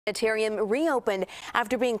Planetarium reopened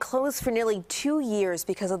after being closed for nearly 2 years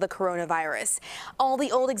because of the coronavirus. All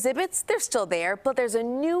the old exhibits, they're still there, but there's a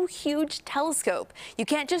new huge telescope. You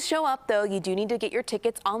can't just show up, though. You do need to get your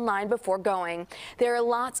tickets online before going. There are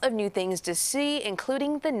lots of new things to see,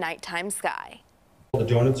 including the nighttime sky. The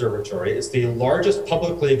Joan Observatory is the largest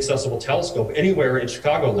publicly accessible telescope anywhere in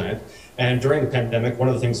Chicagoland. And during the pandemic, one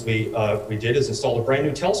of the things we did is install a brand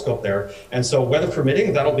new telescope there. And so weather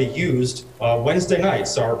permitting, that'll be used Wednesday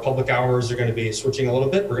nights. Our public hours are going to be switching a little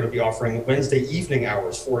bit. We're going to be offering Wednesday evening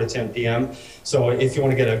hours, 4 to 10 p.m. So if you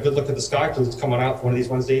want to get a good look at the sky, please come on out for one of these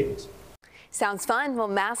Wednesday evenings. Sounds fun. Well,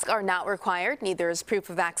 masks are not required. Neither is proof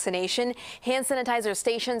of vaccination. Hand sanitizer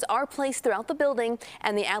stations are placed throughout the building,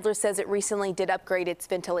 and the Adler says it recently did upgrade its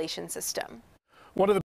ventilation system. One of the